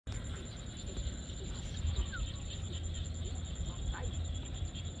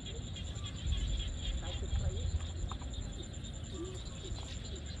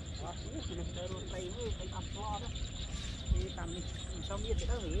trong biết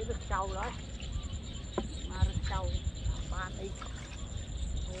nó bị rất sâu đấy mà rất sâu ban đi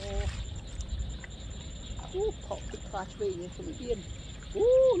thọ cái cá về như phần tiên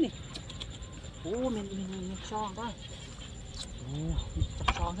này mình tròn đây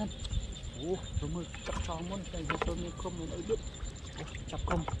chặt tròn hơn tôi mới chặt tròn muốn đây tôi mới không mình ấy biết chặt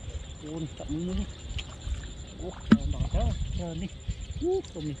công chặt như thế bỏ đó giờ đi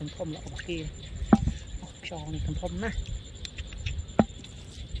tôi mình thành thom lại ok tròn này thành thom nè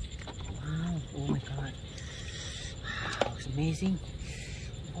wow oh my god wow, it's amazing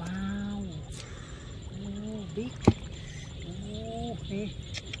wow big nè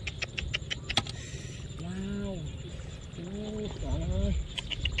wow trời ơi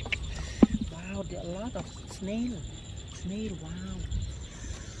wow there are a lot of snail wow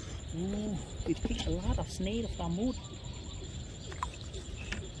we picked a lot of snail from wood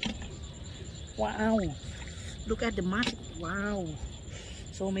wow look at the mud wow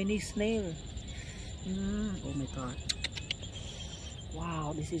so many snail oh my god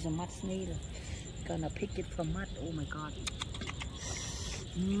wow this is a mud snail gonna pick it from mud oh my god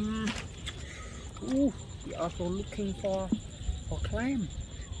we also looking for clam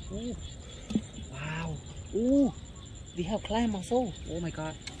wow we have clam also oh my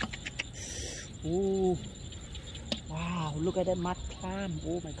god wow look at that mud clam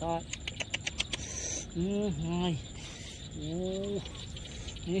oh my god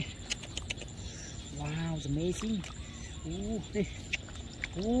wow it's amazing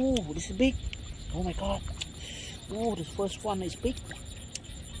this is big oh my god this first one is big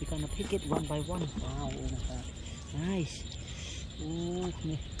we're gonna pick it one by one wow oh my god nice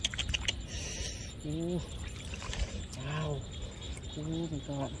wow oh my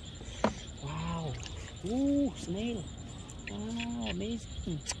god wow snail wow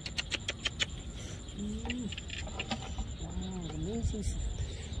amazing wow amazing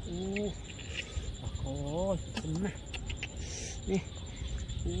ôi nè nè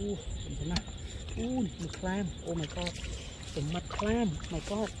nè the clam oh my god the mud clam oh my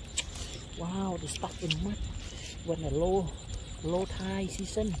god wow they're stuck in mud when a low tide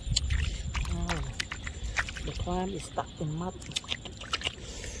season wow the clam is stuck in mud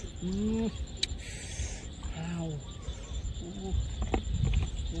wow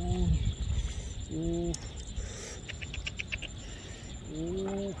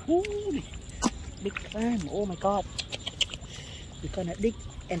big clam oh my god we're gonna dig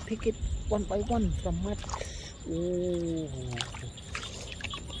and pick it one by one from mud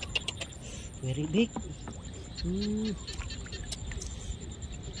very big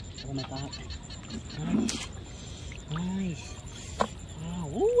oh my god nice wow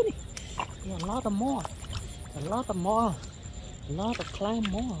yeah, a lot of clam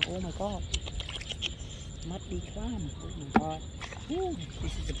more oh my god muddy clam oh my god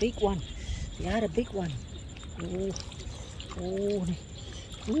this is the big one the other big one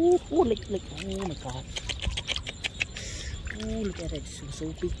lick oh my god look at it so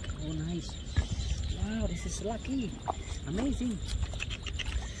big oh nice wow this is lucky amazing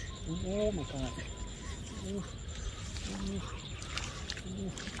oh my god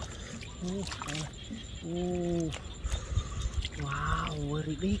wow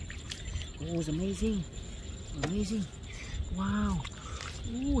very big it's amazing wow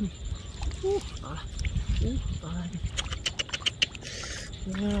wow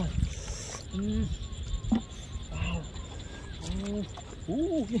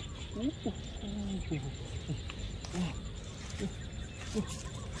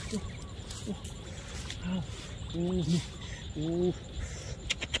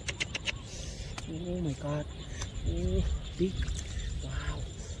oh my god big wow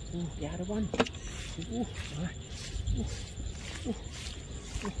the other one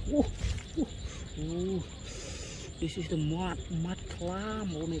this is the mud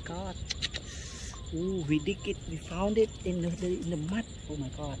clam oh my god we dig it we found it in the mud oh my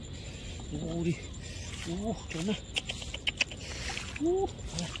god trời ơi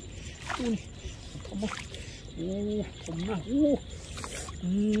come on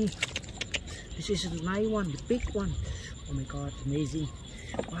this is the nice one the big one oh my god amazing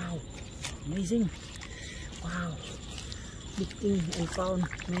wow amazing wow digging and found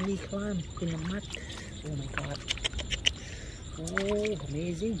many clams in the mud oh my god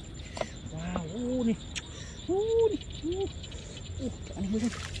amazing wow nè anh mới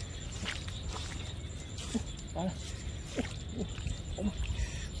lên đó là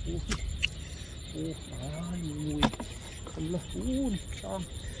mùi không lắm nè son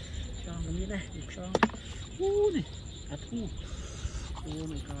cái như này được son nè thu oh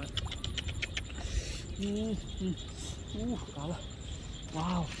my god đó là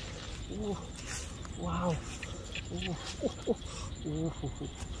Wow. Ooh. Wow. Ooh. Ooh. Ooh.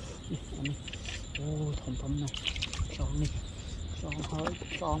 Ooh. Ooh. Thom này. Tròn này. Tròn hơi.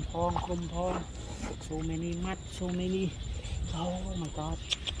 Tròn phong. Không phong. So many mud. So many. Oh my god.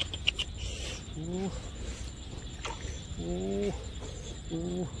 Ooh. Ooh.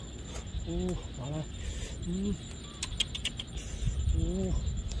 Ooh. Ooh. Wow. Ooh.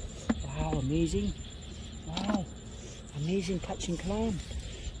 Wow, amazing. Wow. Amazing catching clam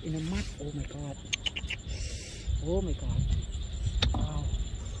in the mud. Oh my god. Oh my god. Wow.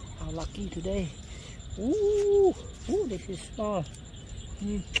 How lucky today. Ooh. Ooh, this is small.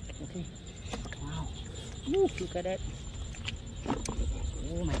 Okay. Wow. Ooh, look at that.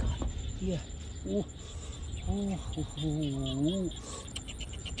 Oh my god. Here. Ooh. Ooh. Ooh.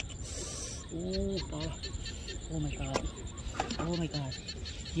 Ooh. Oh my god. Oh my god.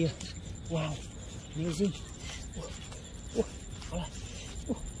 Here. Wow. Amazing. Ooh. Ooh.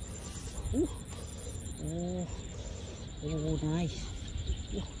 Ooh. Ooh. Oh, nice.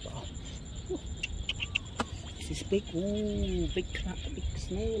 Ooh. This is big. Ooh, big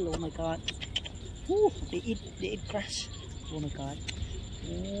snail. Oh my god. Ooh, they eat crash. Oh my god.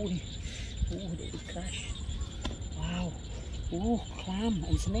 Ooh, they eat crash. Wow. Ooh, clam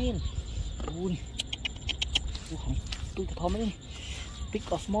and snail. Ooh, tôi thò mấy big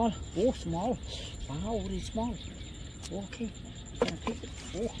or small? Oh, small. Wow, really small. Okay.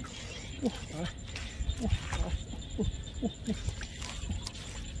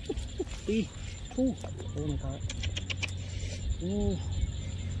 Big. Oh my god. Ooh.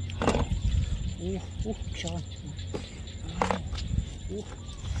 Ooh, Sean. Wow.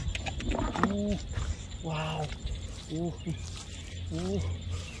 Ooh. Wow. Ooh. Ooh.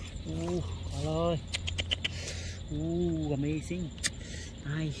 Ooh. Trời ơi. Ooh, amazing.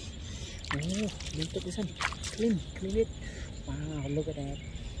 Nice. Ooh, look at this one. Clean it. Wow, look at that.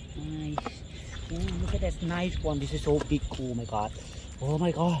 Nice. Ooh, look at that nice one. This is so big. Oh my god. Oh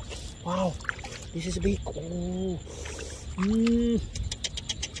my god. Wow. This is big. Oh. Ooh.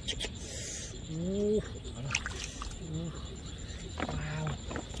 Ooh. Wow.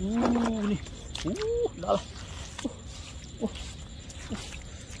 Ooh. Ooh. Đó.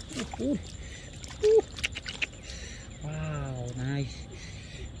 Ooh. Wow, nice.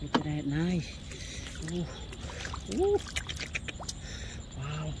 Look at that, nice. Ooh. Ooh.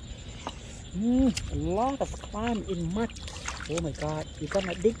 Wow. A lot of clam in mud. Oh my god, we're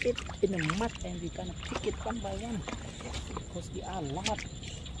gonna dig it in the mud and we're gonna pick it one by one because there are a lot.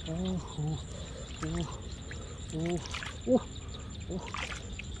 Oh,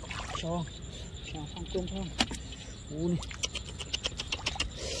 Tròn phong tôm phong.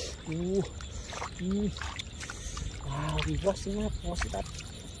 Wow, we're washing up.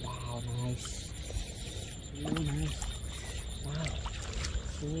 Wow, nice. Nice. Wow.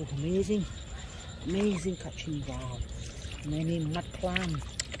 Amazing catching. Wow. Many mud clam.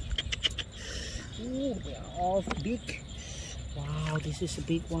 Ooh, they are all big. Wow, this is a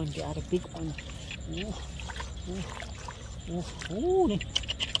big one. They are a big one.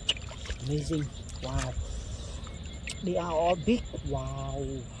 Amazing. Wow. They are all big. Wow,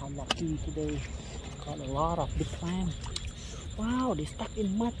 how lucky today. Got a lot of big clam. Wow, they stuck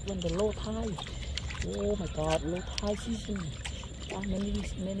in mud when the low tide. Oh my god, low tide season. There are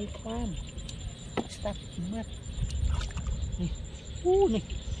many clam stuck in mud.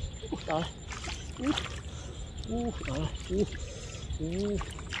 Wow.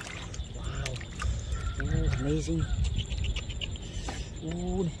 Amazing.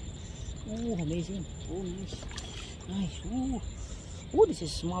 Amazing. Nice. This is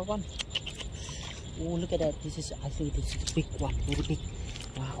a small one. Look at that. I think this is a big one. Very big.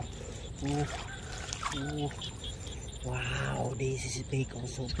 Wow. Wow, this is big,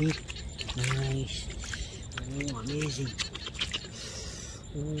 also big. Nice. Amazing.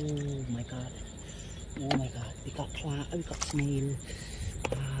 Oh my god. We got clam, we got snail.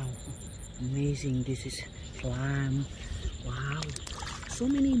 Wow. Amazing. This is clam. Wow. So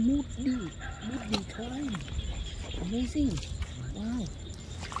many moody clam. Amazing. Wow.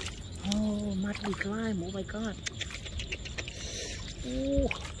 Oh, muddy clam. Oh my god. Oh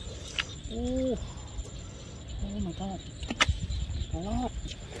my god. A lot.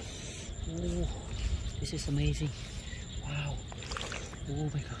 Oh, this is amazing. Wow. Oh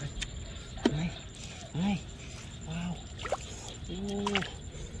my god. Hi. Wow. Oh,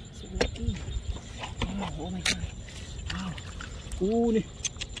 so lucky. Wow. Oh my god. Wow. Oh,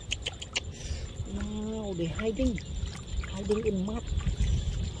 wow, they're hiding in mud.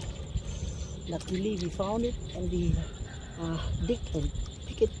 Luckily we found it and we dig and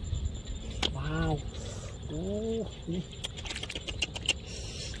pick it. Wow. Oh,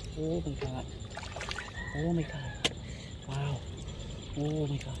 Oh my god. Oh my god. Wow. Oh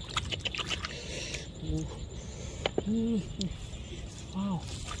my god. Oh. Wow.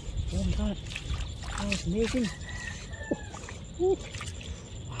 Oh my god. That was amazing. Oh.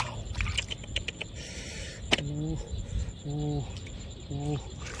 Wow. Oh. Oh. Oh.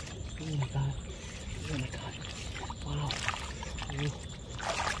 Oh my god. Oh my god. Wow. Oh.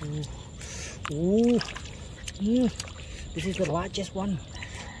 Oh. Oh. This is the largest one.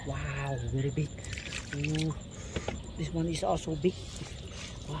 Wow, very big. Oh. This one is also big.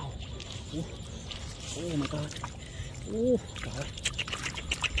 Wow. Oh, oh my god. Oh god.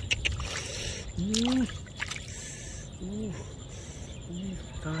 Oh. Oh. Oh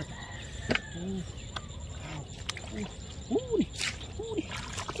god. Oh. Wow. Oh. Oh. Oh.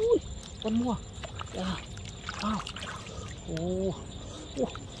 Oh. One more. Yeah. Wow. Oh. Oh. Oh.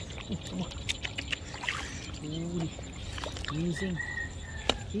 Oh. Amazing.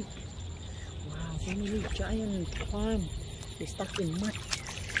 Big. Wow, so many giant clams. They stuck in mud.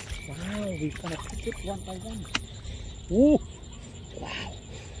 Wow, we're gonna pick it one by one. Oh, wow,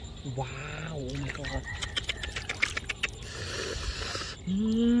 wow, oh my god.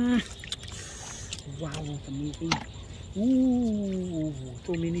 Wow, it's amazing. Ooh,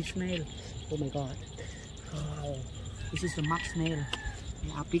 so many snails. Oh my god. Wow, this is the mud snail.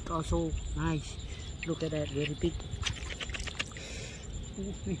 They are big also. Nice. Look at that, very big.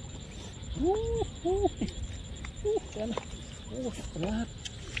 Ooh, ooh, ooh, oh,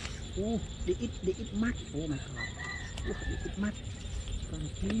 oh, they eat mud. Oh my god. Oh, they eat mud. Gonna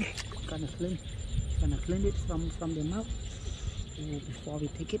clean it from the mouth. Oh, before we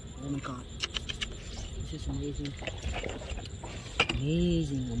take it. Oh my god. This is amazing.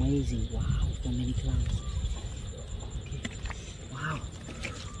 Amazing, amazing. Wow, so many clams. Okay. Wow.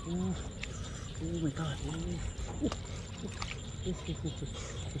 Oh, oh my god. Oh,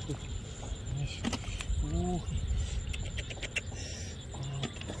 nice. Oh. Wow.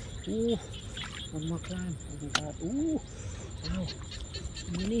 Oh. One more clam. Oh my god. Oh. Wow. So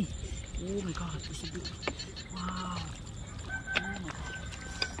many. Oh my god. This is big.